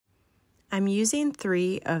I'm using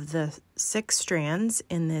 3 of the 6 strands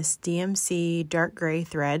in this DMC dark gray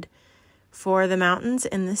thread for the mountains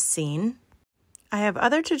in this scene. I have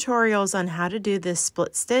other tutorials on how to do this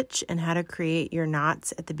split stitch and how to create your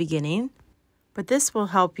knots at the beginning, but this will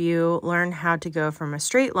help you learn how to go from a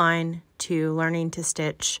straight line to learning to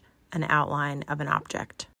stitch an outline of an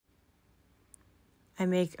object. I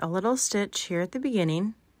make a little stitch here at the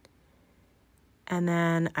beginning, and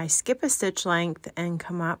then I skip a stitch length and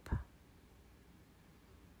come up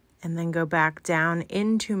and then go back down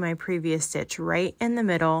into my previous stitch right in the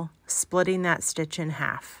middle, splitting that stitch in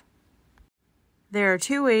half. There are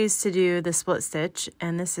 2 ways to do the split stitch,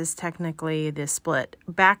 and this is technically the split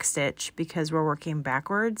back stitch because we're working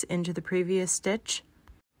backwards into the previous stitch.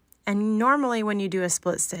 And normally when you do a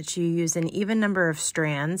split stitch, you use an even number of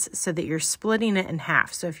strands so that you're splitting it in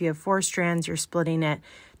half. So if you have 4 strands, you're splitting it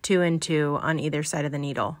 2 and 2 on either side of the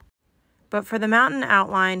needle. But for the mountain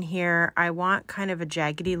outline here, I want kind of a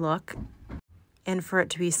jaggedy look and for it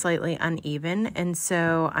to be slightly uneven. And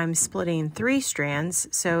so I'm splitting 3 strands,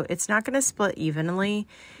 so it's not going to split evenly,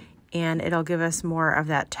 and it'll give us more of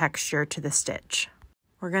that texture to the stitch.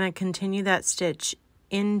 We're going to continue that stitch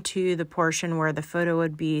into the portion where the photo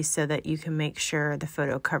would be so that you can make sure the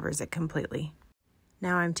photo covers it completely.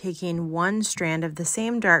 Now I'm taking 1 strand of the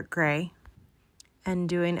same dark gray and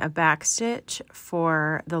doing a back stitch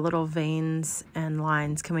for the little veins and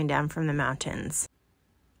lines coming down from the mountains.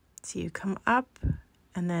 So you come up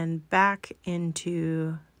and then back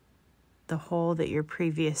into the hole that your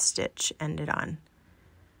previous stitch ended on.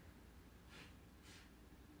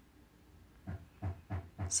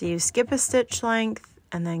 So you skip a stitch length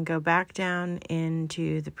and then go back down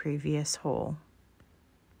into the previous hole.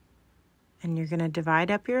 And you're going to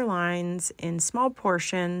divide up your lines in small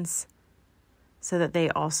portions so that they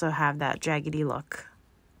also have that jaggedy look.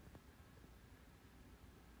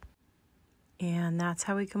 And that's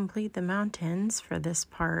how we complete the mountains for this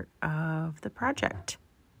part of the project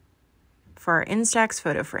for our Instax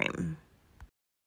photo frame.